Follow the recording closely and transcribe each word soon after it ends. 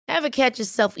Ever catch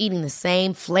yourself eating the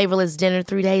same flavorless dinner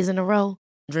 3 days in a row?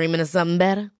 Dreaming of something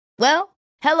better? Well,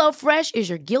 HelloFresh is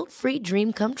your guilt-free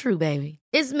dream come true, baby.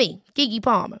 It's me, Keke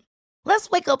Palmer. Let's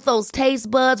wake up those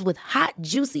taste buds with hot,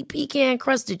 juicy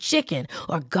pecan-crusted chicken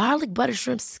or garlic butter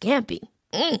shrimp scampi.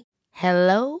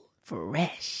 Hello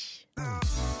Fresh.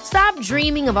 Stop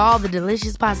dreaming of all the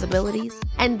delicious possibilities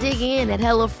and dig in at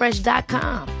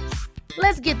HelloFresh.com.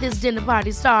 Let's get this dinner party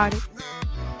started.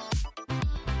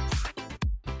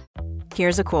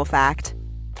 Here's a cool fact.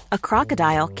 A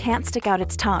crocodile can't stick out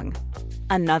its tongue.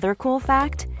 Another cool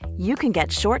fact, you can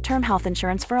get short-term health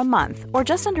insurance for a month or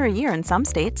just under a year in some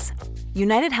states.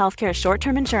 United Healthcare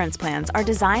short-term insurance plans are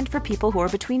designed for people who are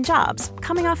between jobs,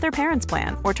 coming off their parents'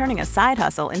 plan, or turning a side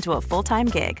hustle into a full-time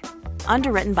gig.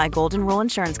 Underwritten by Golden Rule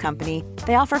Insurance Company,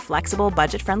 they offer flexible,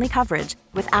 budget-friendly coverage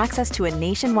with access to a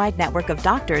nationwide network of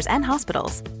doctors and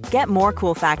hospitals. Get more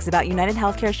cool facts about United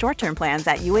Healthcare short-term plans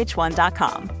at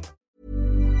uh1.com.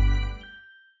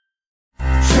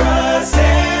 Trust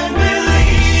and believe.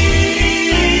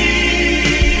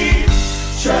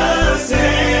 Trust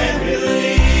and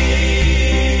believe.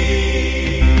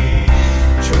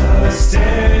 Trust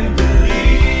and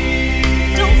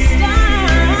believe. Don't stop.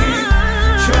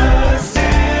 Trust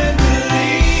and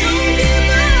believe. Don't give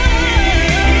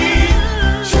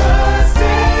up. Trust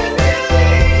and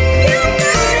believe. You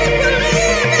gotta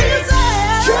believe in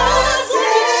yourself. Trust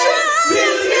and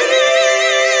believe.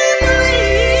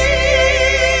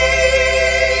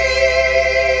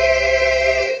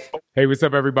 Hey, what's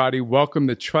up, everybody? Welcome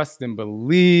to Trust and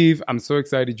Believe. I'm so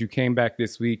excited you came back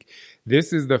this week.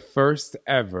 This is the first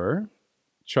ever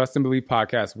Trust and Believe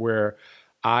podcast where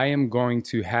I am going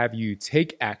to have you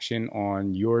take action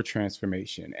on your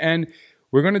transformation. And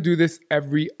we're going to do this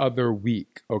every other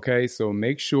week, okay? So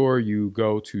make sure you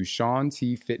go to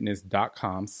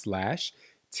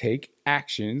SeanTFitness.com/take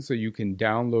action so you can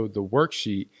download the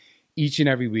worksheet each and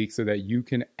every week so that you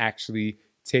can actually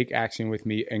take action with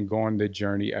me and go on the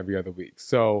journey every other week.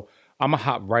 So I'm going to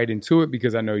hop right into it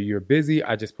because I know you're busy.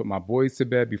 I just put my boys to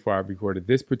bed before I recorded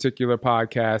this particular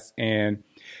podcast. And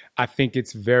I think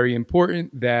it's very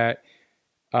important that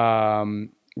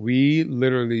we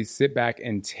literally sit back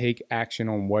and take action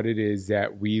on what it is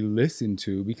that we listen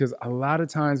to, because a lot of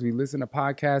times we listen to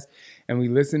podcasts and we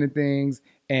listen to things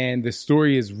and the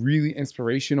story is really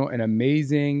inspirational and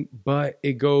amazing, but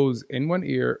it goes in one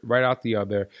ear, right out the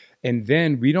other. And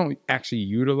then we don't actually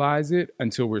utilize it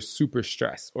until we're super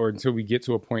stressed or until we get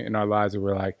to a point in our lives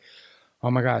where we're like,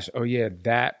 oh my gosh, oh yeah,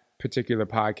 that particular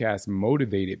podcast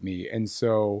motivated me. And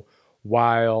so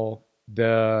while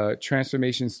the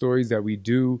transformation stories that we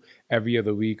do every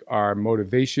other week are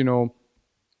motivational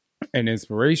and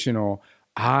inspirational,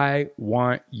 I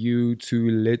want you to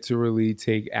literally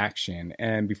take action.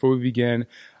 And before we begin,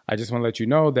 I just want to let you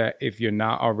know that if you're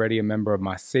not already a member of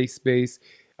my safe space,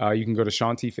 you can go to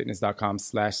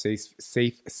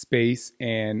SeanTFitness.com/safe space.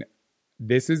 And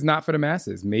this is not for the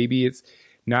masses. Maybe it's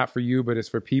not for you, but it's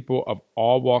for people of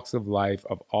all walks of life,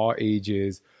 of all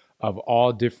ages, of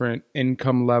all different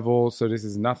income levels. So this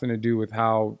is nothing to do with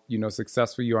how,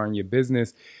 successful you are in your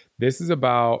business. This is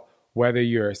about whether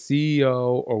you're a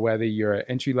CEO or whether you're an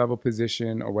entry-level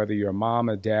position or whether you're a mom,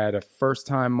 a dad, a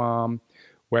first-time mom,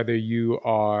 whether you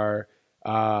are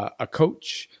a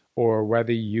coach or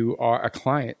whether you are a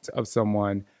client of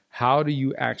someone. How do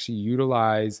you actually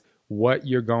utilize what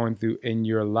you're going through in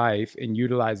your life and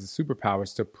utilize the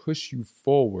superpowers to push you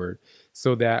forward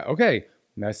so that, okay,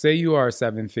 now say you are a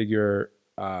seven-figure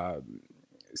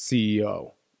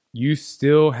CEO, you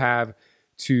still have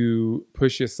to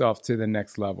push yourself to the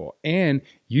next level and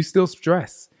you still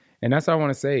stress. And that's what I want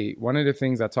to say. One of the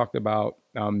things I talked about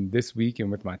this week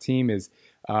and with my team is,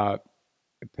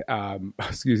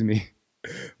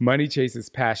 money chases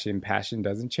passion. Passion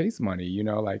doesn't chase money.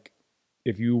 Like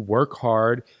if you work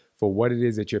hard for what it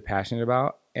is that you're passionate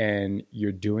about and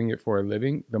you're doing it for a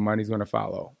living, the money's going to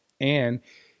follow. And,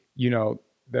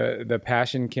 the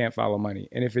passion can't follow money.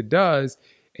 And if it does,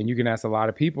 and you can ask a lot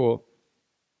of people,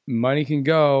 money can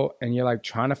go and you're like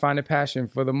trying to find a passion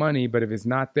for the money. But if it's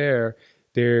not there,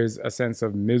 there's a sense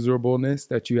of miserableness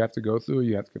that you have to go through.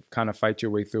 You have to kind of fight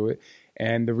your way through it.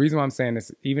 And the reason why I'm saying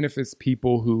this, even if it's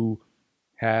people who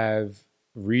have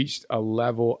reached a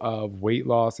level of weight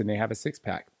loss and they have a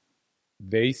six-pack,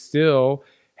 they still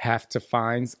have to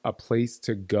find a place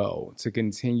to go to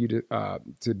continue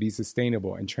to be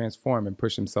sustainable and transform and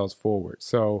push themselves forward.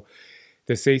 So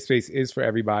the safe space is for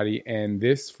everybody. And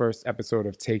this first episode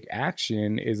of Take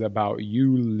Action is about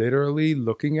you literally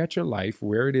looking at your life,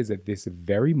 where it is at this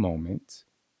very moment,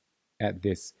 and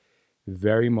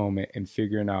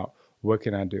figuring out, what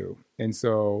can I do? And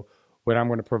so what I'm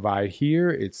going to provide here,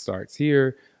 it starts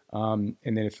here. And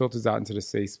then it filters out into the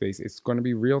safe space. It's going to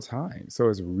be real time. So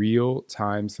it's real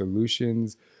time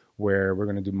solutions where we're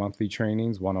going to do monthly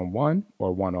trainings, one-on-one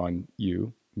or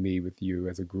one-on-you, me with you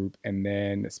as a group, and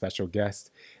then a special guest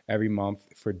every month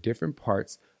for different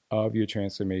parts of your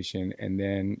transformation. And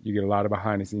then you get a lot of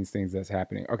behind the scenes things that's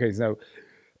happening. Okay, so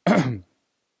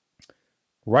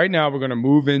right now we're going to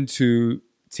move into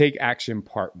Take Action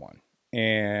Part 1.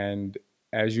 And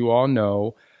as you all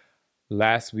know,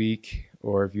 last week,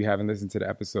 or if you haven't listened to the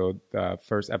episode, the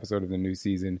first episode of the new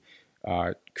season,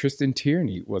 Kristen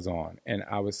Tierney was on, and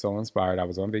I was so inspired. I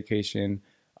was on vacation,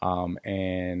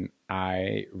 and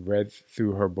I read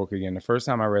through her book again. The first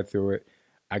time I read through it,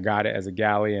 I got it as a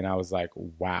galley, and I was like,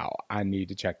 wow, I need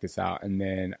to check this out. And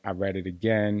then I read it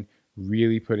again,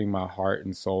 really putting my heart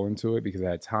and soul into it because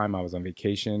at the time I was on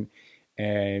vacation,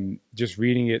 and just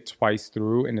reading it twice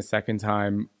through, and the second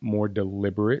time more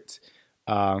deliberate,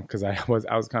 because I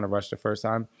was kind of rushed the first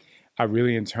time. I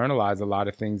really internalized a lot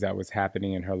of things that was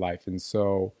happening in her life. And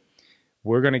so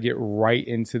we're going to get right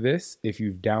into this. If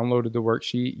you've downloaded the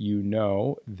worksheet, you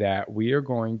know that we are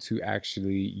going to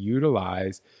actually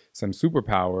utilize some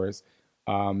superpowers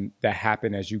that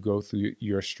happen as you go through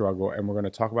your struggle. And we're going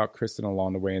to talk about Kristen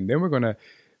along the way. And then we're going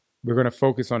to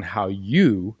focus on how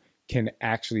you can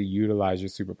actually utilize your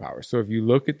superpower. So if you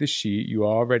look at the sheet, you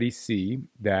already see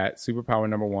that superpower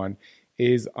number 1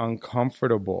 is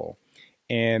uncomfortable.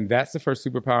 And that's the first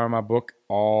superpower in my book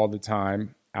all the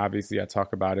time. Obviously, I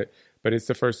talk about it, but it's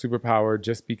the first superpower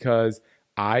just because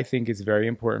I think it's very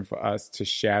important for us to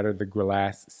shatter the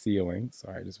glass ceiling.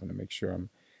 Sorry, I just want to make sure I'm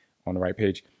on the right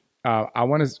page. I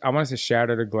want us to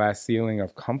shatter the glass ceiling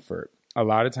of comfort. A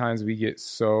lot of times we get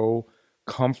so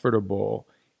comfortable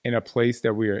in a place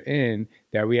that we are in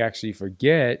that we actually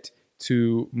forget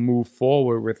to move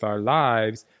forward with our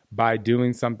lives by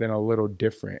doing something a little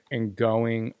different and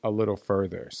going a little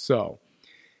further. So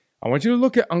I want you to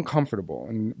look at uncomfortable.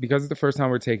 And because it's the first time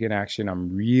we're taking action,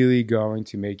 I'm really going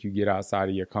to make you get outside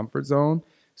of your comfort zone.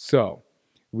 So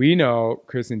we know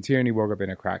Kristen Tierney woke up in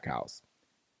a crack house.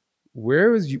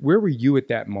 Where were you at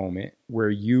that moment where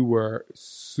you were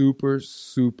super,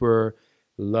 super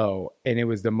low and it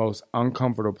was the most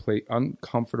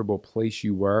uncomfortable place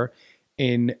you were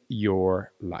in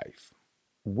your life?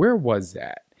 Where was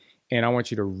that? And I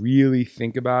want you to really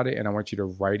think about it, and I want you to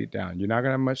write it down. You're not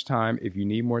going to have much time. If you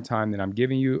need more time than I'm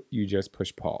giving you, you just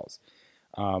push pause.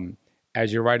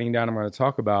 As you're writing down, I'm going to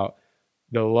talk about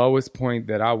the lowest point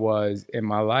that I was in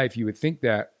my life. You would think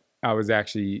that I was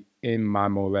actually in my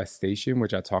molestation,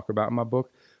 which I talk about in my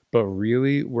book, but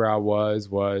really where I was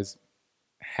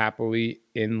happily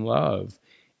in love,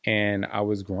 and I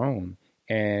was grown.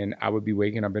 And I would be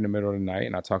waking up in the middle of the night,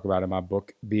 and I talk about in my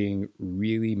book being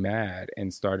really mad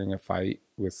and starting a fight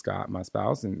with Scott, my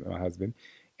spouse and my husband.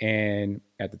 And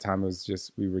at the time, it was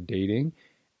just we were dating.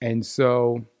 And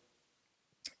so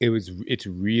it's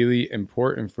really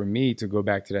important for me to go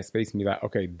back to that space and be like,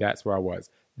 okay, that's where I was.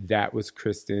 That was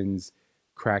Kristen's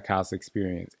crack house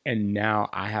experience. And now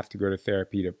I have to go to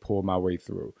therapy to pull my way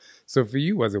through. So for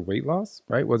you, was it weight loss,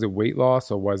 right? Was it weight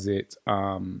loss, or was it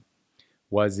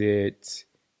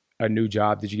a new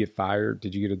job? Did you get fired?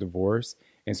 Did you get a divorce?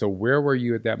 And so where were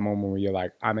you at that moment where you're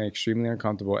like, I'm extremely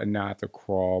uncomfortable and now I have to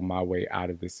crawl my way out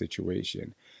of this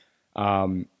situation?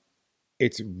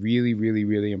 It's really, really,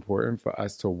 really important for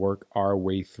us to work our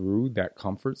way through that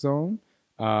comfort zone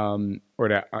or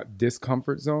that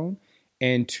discomfort zone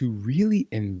and to really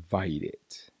invite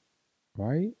it,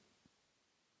 right?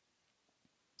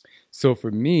 So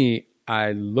for me,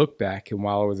 I look back, and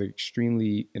while it was an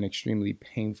extremely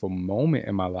painful moment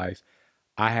in my life,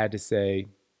 I had to say,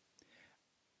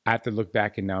 I have to look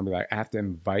back and now be like, I have to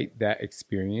invite that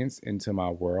experience into my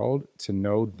world to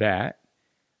know that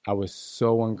I was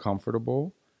so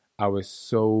uncomfortable. I was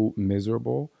so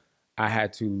miserable. I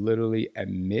had to literally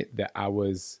admit that I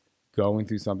was going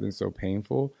through something so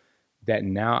painful that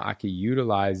now I could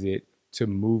utilize it to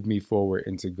move me forward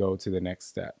and to go to the next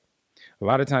step. A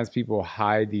lot of times people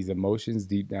hide these emotions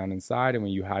deep down inside. And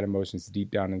when you hide emotions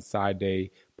deep down inside, they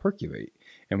percolate.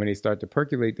 And when they start to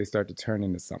percolate, they start to turn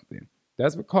into something.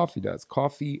 That's what coffee does.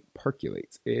 Coffee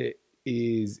percolates. It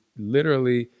is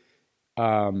literally,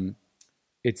 brewing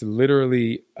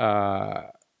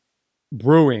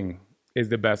is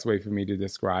the best way for me to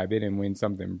describe it. And when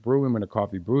a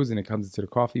coffee brews and it comes into the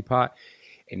coffee pot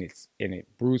and it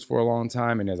brews for a long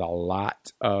time and there's a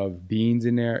lot of beans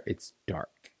in there, it's dark.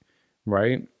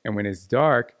 Right? And when it's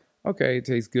dark, okay, it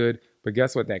tastes good. But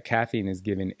guess what? That caffeine is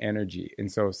giving energy.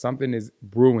 And so if something is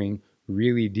brewing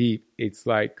really deep, it's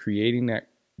like creating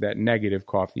that negative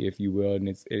coffee, if you will, and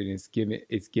it's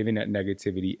giving that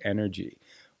negativity energy.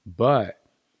 But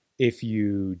if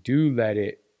you do let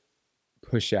it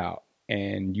push out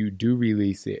and you do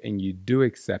release it and you do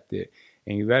accept it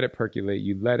and you let it percolate,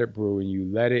 you let it brew, and you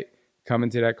let it come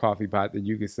into that coffee pot, that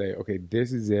you can say, okay,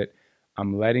 this is it.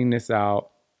 I'm letting this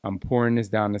out. I'm pouring this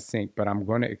down the sink, but I'm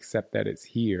going to accept that it's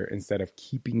here instead of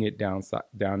keeping it down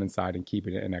inside and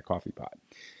keeping it in that coffee pot.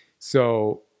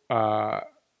 So,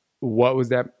 what was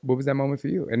that moment for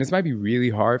you? And this might be really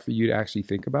hard for you to actually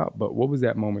think about, but what was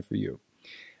that moment for you?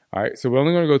 All right. So we're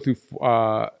only going to go through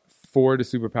 4 of the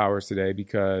superpowers today,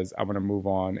 because I want to move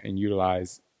on and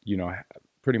utilize,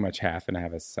 pretty much half, and I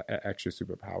have an extra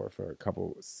superpower for a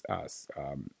couple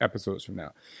episodes from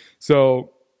now.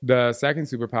 So the second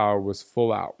superpower was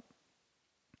full out.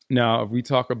 Now, if we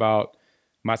talk about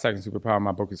my second superpower,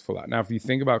 my book is Full Out. Now, if you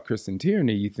think about Kristen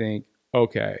Tierney, you think,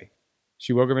 okay,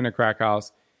 she woke up in a crack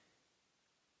house.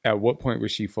 At what point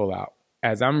was she full out?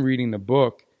 As I'm reading the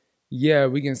book, yeah,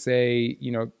 we can say,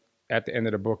 at the end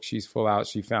of the book, she's full out.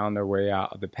 She found her way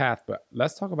out of the path. But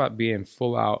let's talk about being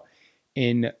full out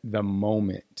in the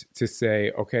moment, to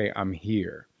say, okay, I'm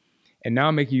here. And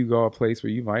now making you go a place where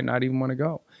you might not even want to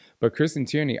go. But Kristen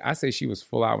Tierney, I say she was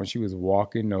full out when she was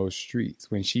walking those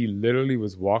streets, when she literally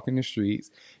was walking the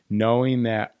streets, knowing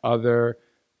that other,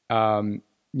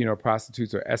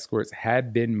 prostitutes or escorts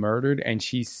had been murdered, and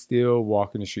she's still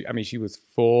walking the street. I mean, she was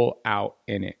full out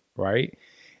in it, right?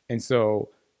 And so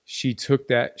she took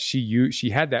that, she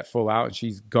had that full out, and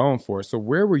she's going for it. So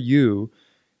where were you?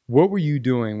 What were you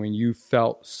doing when you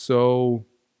felt so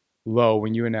low,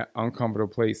 when you're in that uncomfortable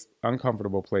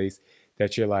place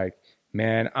that you're like,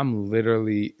 man, I'm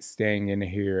literally staying in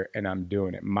here and I'm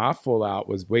doing it? My full out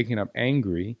was waking up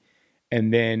angry,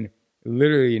 and then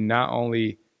literally not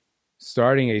only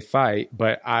starting a fight,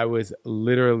 but I was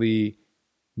literally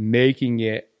making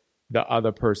it the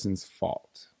other person's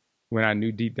fault, when I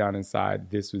knew deep down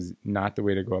inside this was not the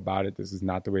way to go about it. This is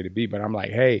not the way to be. But I'm like,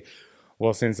 hey,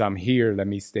 well, since I'm here, let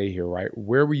me stay here, right?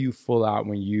 Where were you full out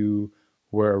when you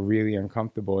were really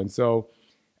uncomfortable? And so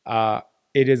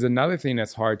it is another thing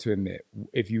that's hard to admit.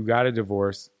 If you got a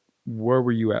divorce, where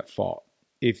were you at fault?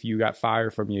 If you got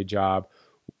fired from your job,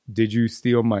 did you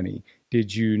steal money?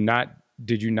 Did you not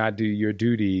do your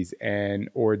duties?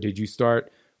 Or did you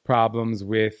start problems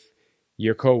with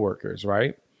your coworkers,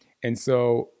 right? And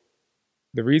so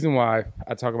the reason why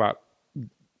I talk about,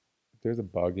 there's a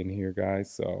bug in here,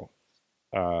 guys, so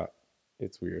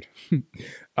it's weird.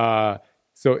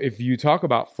 So if you talk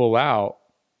about full out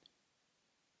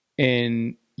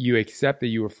and you accept that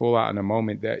you were full out in a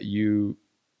moment that you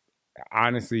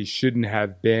honestly shouldn't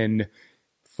have been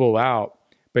full out,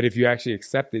 but if you actually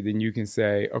accept it, then you can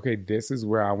say, okay, this is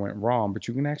where I went wrong, but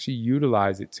you can actually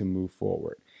utilize it to move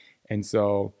forward. And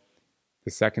so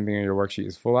the second thing on your worksheet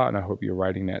is full out, and I hope you're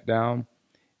writing that down.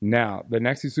 Now, the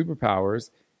next 2 superpowers,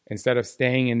 instead of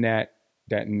staying in that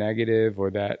negative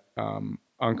or that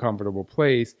uncomfortable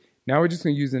place, now we're just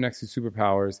going to use the next 2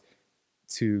 superpowers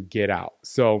to get out.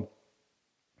 So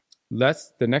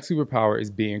the next superpower is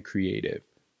being creative.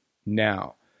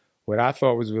 Now, what I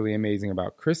thought was really amazing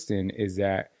about Kristen is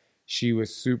that she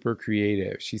was super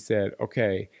creative. She said,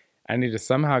 okay, I need to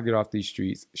somehow get off these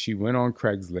streets. She went on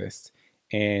Craigslist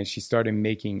and she started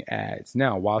making ads.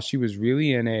 Now, while she was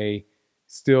really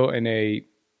still in a,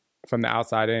 from the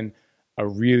outside in, a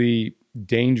really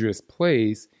dangerous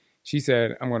place, she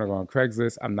said, I'm going to go on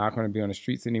Craigslist. I'm not going to be on the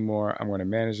streets anymore. I'm going to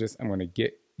manage this. I'm going to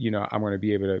get, I'm going to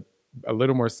be able to a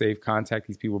little more safe, contact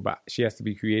these people, but she has to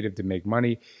be creative to make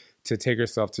money, to take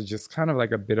herself to just kind of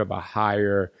like a bit of a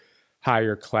higher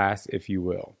class, if you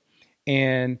will.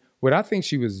 And what I think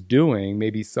she was doing,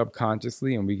 maybe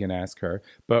subconsciously, and we can ask her,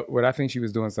 but what I think she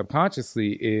was doing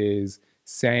subconsciously is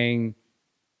saying,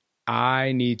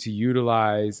 I need to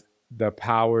utilize the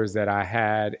powers that I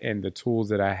had and the tools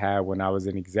that I had when I was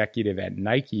an executive at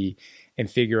Nike and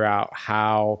figure out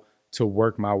how to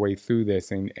work my way through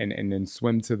this and then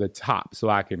swim to the top so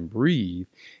I can breathe.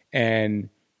 And,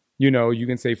 you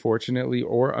can say fortunately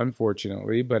or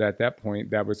unfortunately, but at that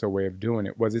point, that was her way of doing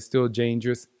it. Was it still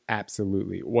dangerous?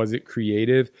 Absolutely. Was it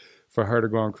creative for her to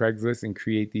go on Craigslist and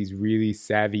create these really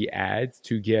savvy ads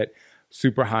to get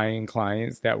super high-end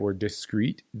clients that were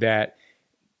discreet, that,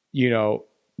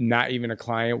 not even a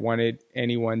client wanted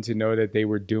anyone to know that they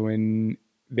were doing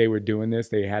this.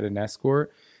 They had an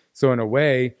escort. So in a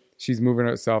way, she's moving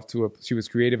herself she was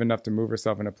creative enough to move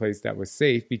herself in a place that was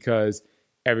safe because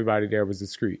everybody there was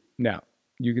discreet. Now,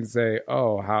 you can say,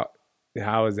 oh,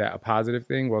 how is that a positive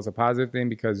thing? Well, it's a positive thing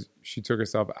because she took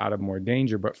herself out of more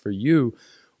danger. But for you,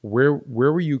 where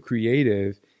were you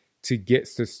creative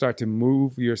to start to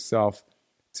move yourself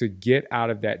to get out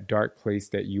of that dark place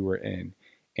that you were in.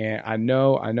 And I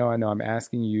know I'm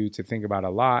asking you to think about a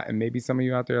lot. And maybe some of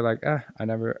you out there are like,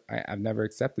 I've never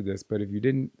accepted this. But if you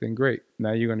didn't, then great.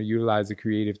 Now you're going to utilize a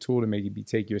creative tool to maybe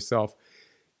take yourself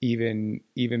even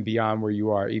beyond where you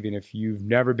are, even if you've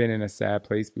never been in a sad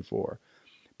place before.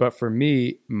 But for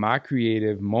me, my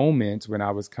creative moment when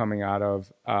I was coming out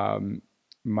of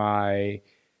my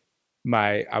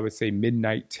I would say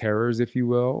midnight terrors, if you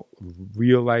will,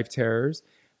 real life terrors,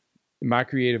 my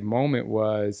creative moment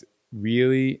was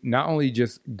really not only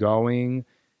just going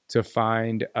to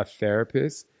find a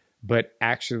therapist, but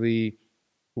actually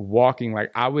walking. Like,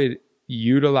 I would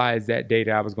utilize that day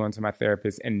that I was going to my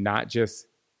therapist and not just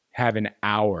have an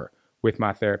hour with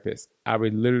my therapist. I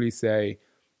would literally say,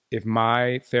 if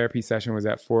my therapy session was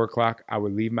at 4:00, I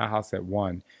would leave my house at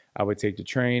 1. I would take the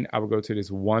train. I would go to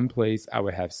this one place. I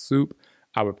would have soup.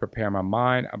 I would prepare my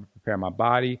mind. I would prepare my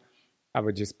body. I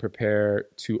would just prepare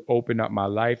to open up my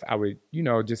life. I would,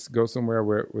 just go somewhere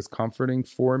where it was comforting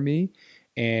for me.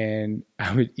 And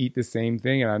I would eat the same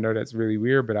thing. And I know that's really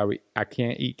weird, but I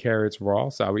can't eat carrots raw.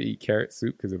 So I would eat carrot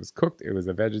soup because it was cooked. It was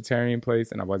a vegetarian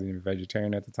place and I wasn't even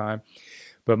vegetarian at the time.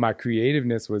 But my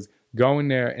creativeness was going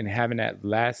there and having that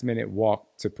last minute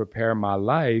walk to prepare my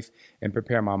life and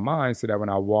prepare my mind so that when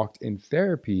I walked in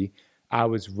therapy, I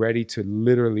was ready to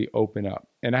literally open up.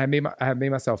 And I had made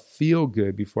myself feel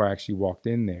good before I actually walked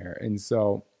in there. And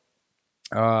so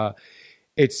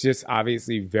it's just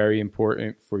obviously very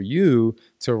important for you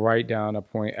to write down a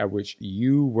point at which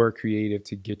you were creative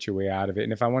to get your way out of it.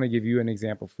 And if I want to give you an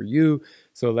example for you,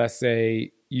 so let's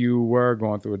say you were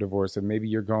going through a divorce, or maybe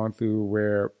you're going through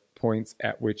where points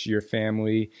at which your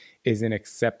family isn't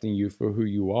accepting you for who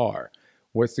you are.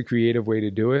 What's the creative way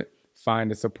to do it?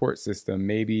 Find a support system.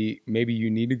 Maybe you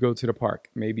need to go to the park.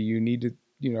 Maybe you need to,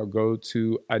 go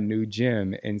to a new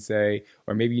gym and say,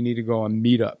 or maybe you need to go on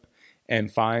Meetup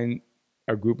and find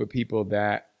a group of people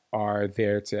that are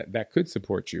there that could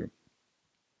support you.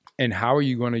 And how are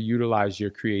you going to utilize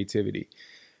your creativity?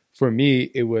 For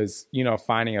me, it was,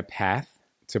 finding a path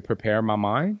to prepare my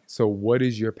mind. So what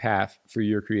is your path for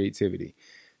your creativity?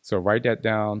 So write that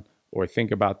down or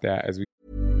think about that as we.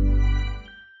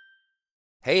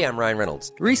 Hey, I'm Ryan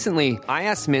Reynolds. Recently, I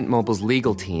asked Mint Mobile's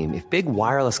legal team if big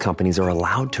wireless companies are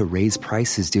allowed to raise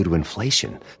prices due to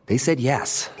inflation. They said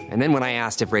yes. And then when I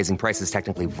asked if raising prices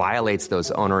technically violates those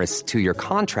onerous 2-year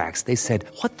contracts, they said,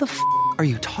 "What the f*** are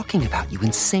you talking about, you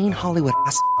insane Hollywood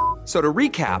ass?" So to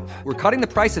recap, we're cutting the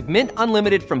price of Mint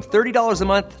Unlimited from $30 a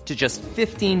month to just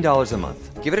 $15 a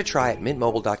month. Give it a try at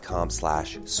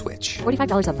mintmobile.com/switch.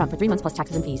 $45 up front for 3 months plus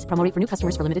taxes and fees. Promo rate for new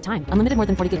customers for limited time. Unlimited more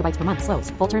than 40 gigabytes per month. Slows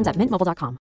full terms at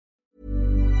mintmobile.com.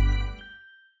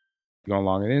 Going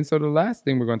along. And then so the last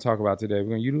thing we're going to talk about today, we're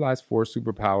going to utilize 4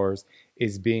 superpowers,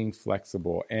 is being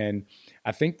flexible. And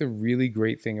I think the really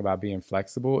great thing about being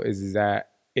flexible is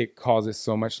that it causes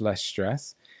so much less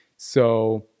stress.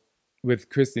 So with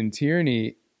Kristen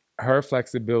Tierney, her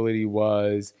flexibility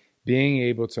was being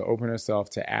able to open herself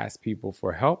to ask people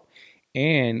for help.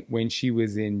 And when she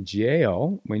was in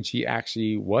jail, when she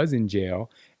actually was in jail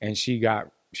and she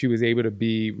was able to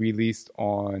be released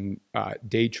on not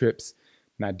day trips,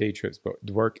 but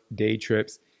work day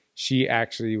trips, she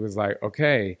actually was like,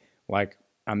 okay, like,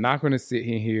 I'm not going to sit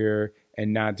here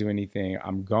and not do anything.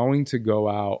 I'm going to go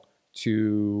out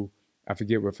to, I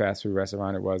forget what fast food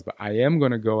restaurant it was, but I am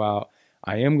going to go out.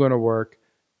 I am going to work.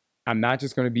 I'm not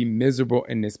just going to be miserable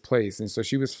in this place. And so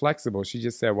she was flexible. She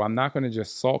just said, well, I'm not going to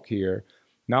just sulk here.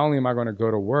 Not only am I going to go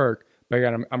to work, but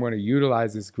I'm going to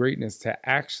utilize this greatness to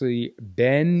actually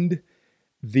bend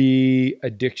the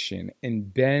addiction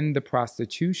and bend the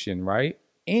prostitution, right?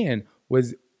 And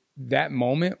was that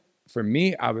moment for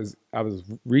me, I was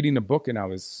reading the book and I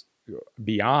was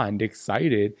beyond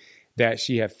excited that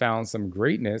she had found some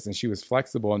greatness and she was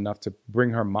flexible enough to bring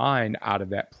her mind out of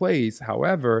that place.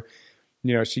 However,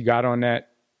 she got on I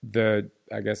think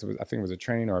it was a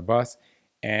train or a bus,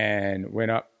 and went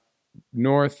up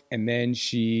north, and then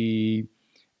she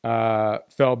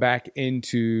fell back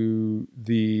into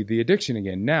the addiction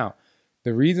again. Now,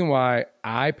 the reason why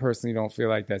I personally don't feel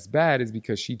like that's bad is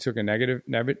because she took a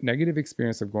negative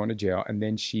experience of going to jail, and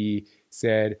then she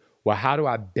said, well, how do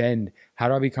I bend? How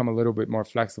do I become a little bit more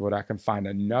flexible that I can find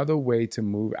another way to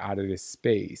move out of this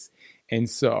space? And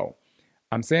so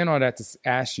I'm saying all that to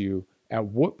ask you, at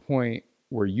what point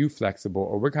were you flexible,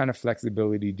 or what kind of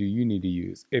flexibility do you need to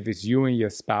use? If it's you and your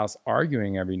spouse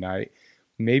arguing every night,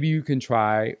 maybe you can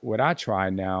try what I try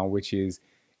now, which is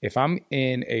if I'm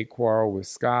in a quarrel with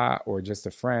Scott or just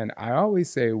a friend, I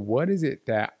always say, what is it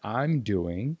that I'm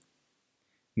doing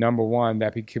number one,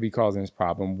 that could be causing this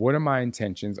problem. What are my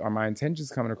intentions? Are my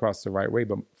intentions coming across the right way?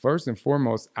 But first and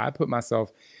foremost, I put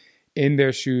myself in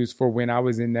their shoes for when I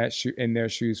was in their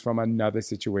shoes from another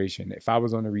situation. If I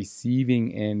was on the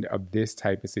receiving end of this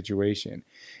type of situation,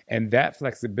 and that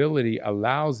flexibility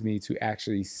allows me to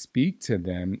actually speak to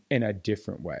them in a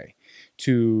different way,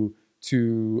 to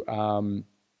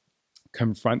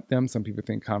confront them. Some people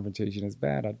think confrontation is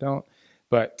bad. I don't.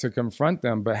 But to confront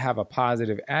them, but have a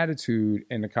positive attitude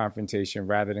in the confrontation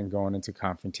rather than going into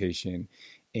confrontation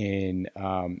in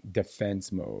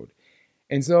defense mode.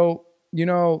 And so,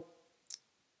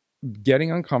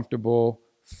 getting uncomfortable,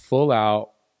 full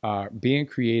out, being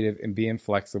creative and being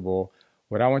flexible.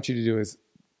 What I want you to do is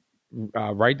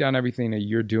write down everything that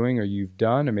you're doing or you've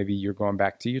done, or maybe you're going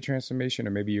back to your transformation,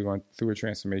 or maybe you're going through a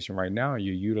transformation right now and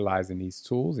you're utilizing these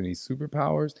tools and these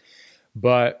superpowers.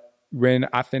 But when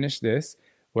I finish this,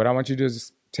 what I want you to do is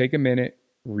just take a minute,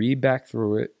 read back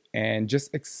through it, and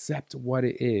just accept what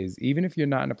it is. Even if you're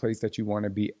not in a place that you want to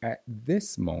be at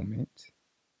this moment,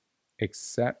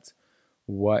 accept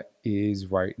what is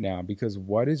right now, because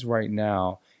what is right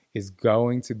now is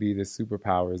going to be the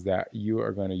superpowers that you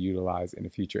are going to utilize in the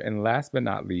future. And last but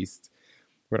not least,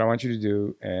 what I want you to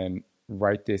do, and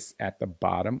write this at the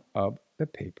bottom of the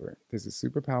paper. This is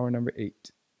superpower number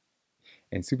 8.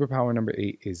 And superpower number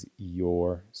 8 is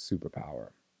your superpower.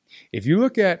 If you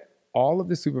look at all of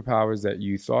the superpowers that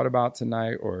you thought about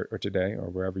tonight or today, or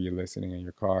wherever you're listening in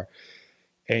your car,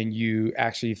 and you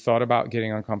actually thought about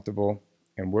getting uncomfortable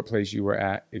and what place you were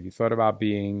at, if you thought about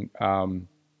being,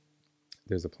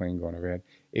 there's a plane going overhead.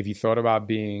 If you thought about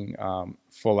being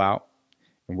full out,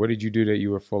 and what did you do that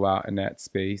you were full out in that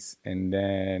space, and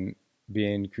then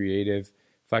being creative,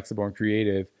 flexible and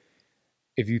creative,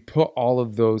 if you put all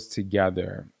of those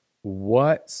together,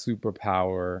 what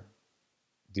superpower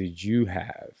did you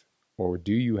have or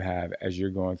do you have as you're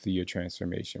going through your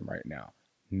transformation right now?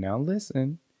 Now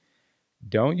listen,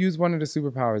 don't use one of the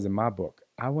superpowers in my book.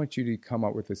 I want you to come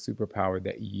up with a superpower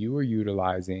that you are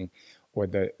utilizing, or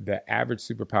the average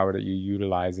superpower that you're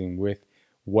utilizing with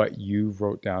what you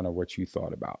wrote down or what you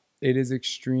thought about. It is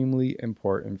extremely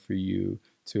important for you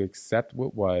to accept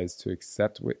what was, to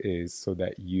accept what is, so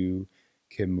that you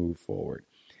can move forward.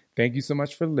 Thank you so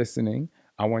much for listening.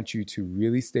 I want you to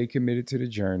really stay committed to the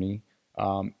journey.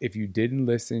 If you didn't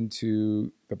listen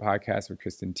to the podcast with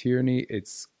Kristen Tierney,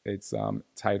 it's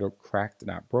titled Cracked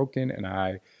Not Broken, and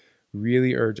I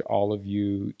really urge all of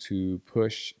you to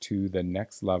push to the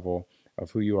next level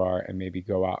of who you are and maybe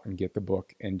go out and get the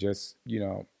book and just,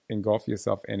 engulf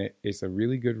yourself in it. It's a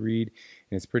really good read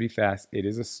and it's pretty fast. It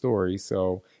is a story,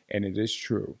 and it is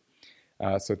true.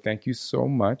 So thank you so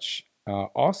much.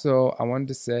 Also, I wanted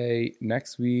to say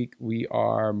next week we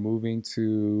are moving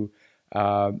to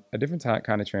a different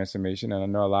kind of transformation. And I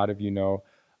know a lot of you know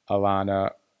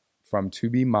Alana from To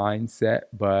Be Mindset,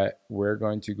 but we're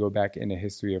going to go back in the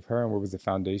history of her and what was the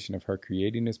foundation of her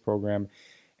creating this program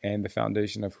and the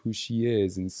foundation of who she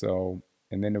is.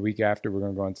 And then the week after, we're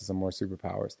going to go into some more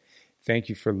superpowers. Thank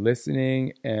you for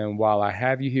listening. And while I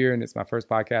have you here, and it's my first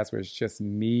podcast where it's just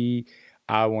me,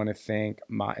 I want to thank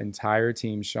my entire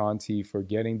team, Shaun T, for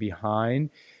getting behind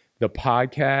the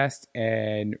podcast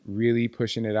and really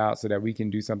pushing it out so that we can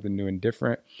do something new and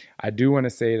different. I do want to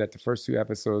say that the first 2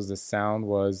 episodes, the sound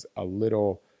was a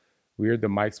little weird. The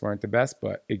mics weren't the best,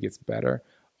 but it gets better.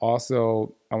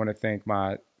 Also, I want to thank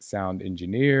my sound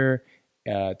engineer,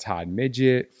 Todd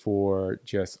Midget, for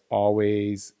just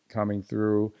always coming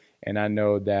through. And I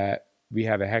know that we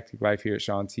have a hectic life here at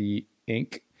Shaun T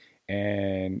Inc.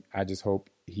 And I just hope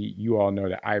you all know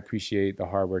that I appreciate the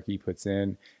hard work he puts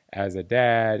in as a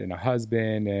dad and a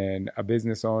husband and a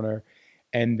business owner.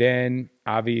 And then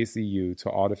obviously you, to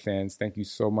all the fans, thank you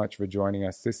so much for joining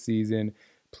us this season.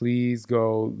 Please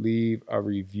go leave a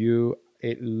review.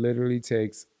 It literally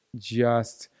takes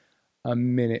just a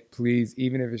minute, please.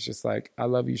 Even if it's just like, I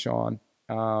love you, Shaun.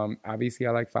 Obviously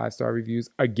I like 5-star reviews.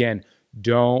 Again,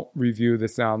 don't review the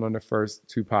sound on the first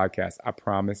 2 podcasts. I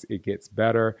promise it gets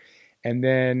better. And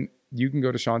then you can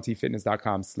go to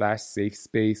ShaunTFitness.com/safe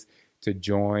space to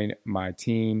join my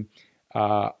team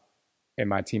and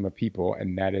my team of people.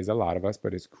 And that is a lot of us,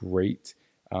 but it's great.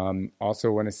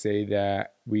 Also want to say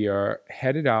that we are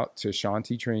headed out to Shaun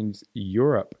T Trains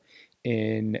Europe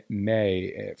in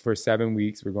May for 7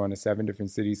 weeks. We're going to 7 different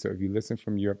cities. So if you listen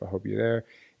from Europe, I hope you're there.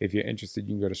 If you're interested,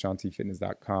 you can go to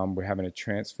ShaunTFitness.com. We're having a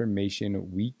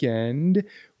transformation weekend,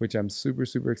 which I'm super,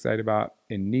 super excited about,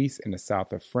 in Nice in the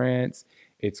south of France.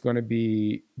 It's going to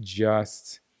be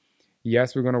just,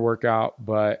 yes, we're going to work out,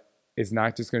 but it's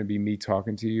not just going to be me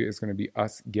talking to you. It's going to be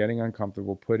us getting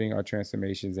uncomfortable, putting our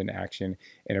transformations in action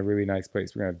in a really nice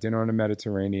place. We're going to have dinner on the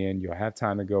Mediterranean. You'll have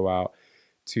time to go out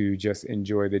to just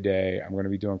enjoy the day. I'm going to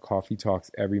be doing coffee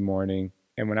talks every morning.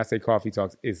 And when I say coffee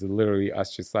talks, it's literally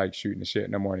us just like shooting the shit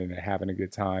in the morning and having a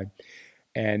good time.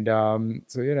 And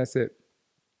so yeah, that's it.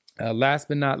 Last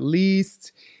but not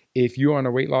least, if you're on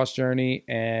a weight loss journey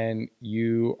and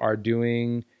you are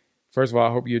doing, first of all,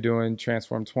 I hope you're doing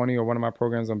Transform 20 or one of my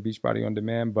programs on Beachbody On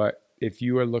Demand. But if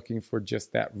you are looking for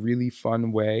just that really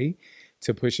fun way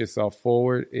to push yourself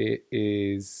forward, it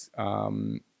is,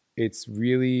 it's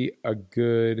really a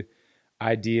good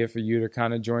idea for you to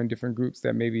kind of join different groups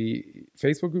that maybe,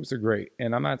 Facebook groups are great.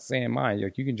 And I'm not saying mine,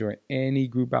 like you can join any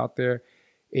group out there.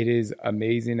 It is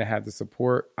amazing to have the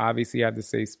support. Obviously, I have the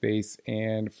safe space.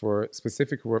 And for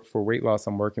specific work for weight loss,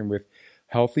 I'm working with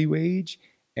Healthy Wage.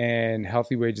 And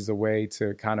Healthy Wage is a way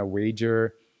to kind of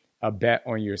wager a bet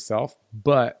on yourself.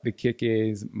 But the kick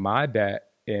is my bet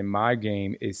in my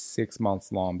game is 6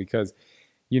 months long because,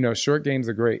 you know, short games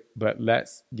are great, but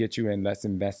let's get you in. Let's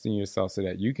invest in yourself so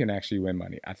that you can actually win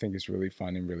money. I think it's really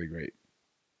fun and really great.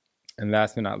 And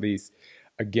last but not least,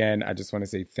 again, I just want to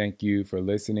say thank you for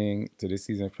listening to this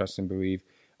season of Trust and Believe.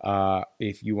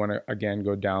 If you want to, again,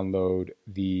 go download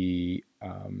the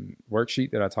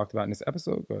worksheet that I talked about in this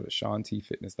episode, go to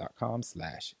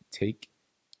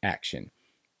SeanTFitness.com/take-action.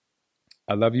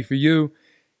 I love you for you.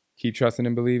 Keep trusting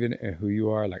and believing in who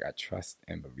you are like I trust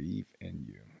and believe in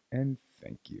you. And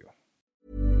thank you.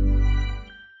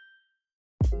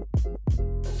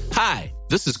 Hi,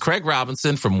 this is Craig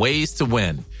Robinson from Ways to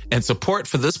Win, and support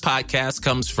for this podcast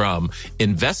comes from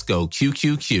Invesco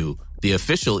QQQ, the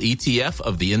official ETF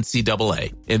of the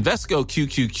NCAA. Invesco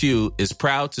QQQ is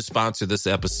proud to sponsor this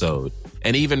episode,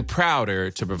 and even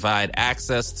prouder to provide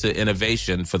access to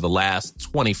innovation for the last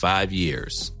 25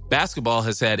 years. Basketball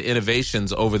has had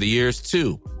innovations over the years,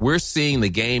 too. We're seeing the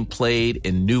game played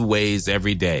in new ways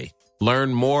every day.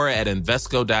 Learn more at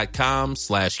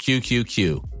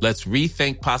Invesco.com/QQQ. Let's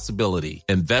rethink possibility.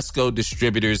 Invesco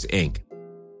Distributors, Inc.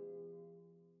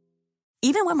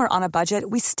 Even when we're on a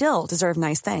budget, we still deserve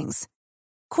nice things.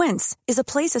 Quince is a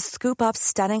place to scoop up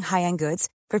stunning high-end goods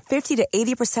for 50 to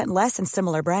 80% less than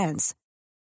similar brands.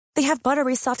 They have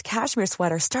buttery soft cashmere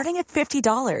sweaters starting at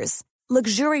 $50,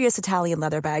 luxurious Italian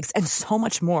leather bags, and so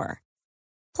much more.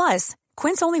 Plus,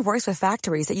 Quince only works with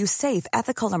factories that use safe,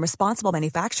 ethical, and responsible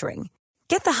manufacturing.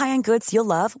 Get the high-end goods you'll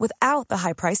love without the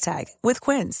high price tag with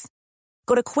Quince.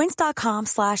 Go to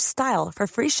quince.com/style for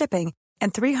free shipping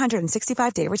and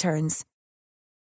 365-day returns.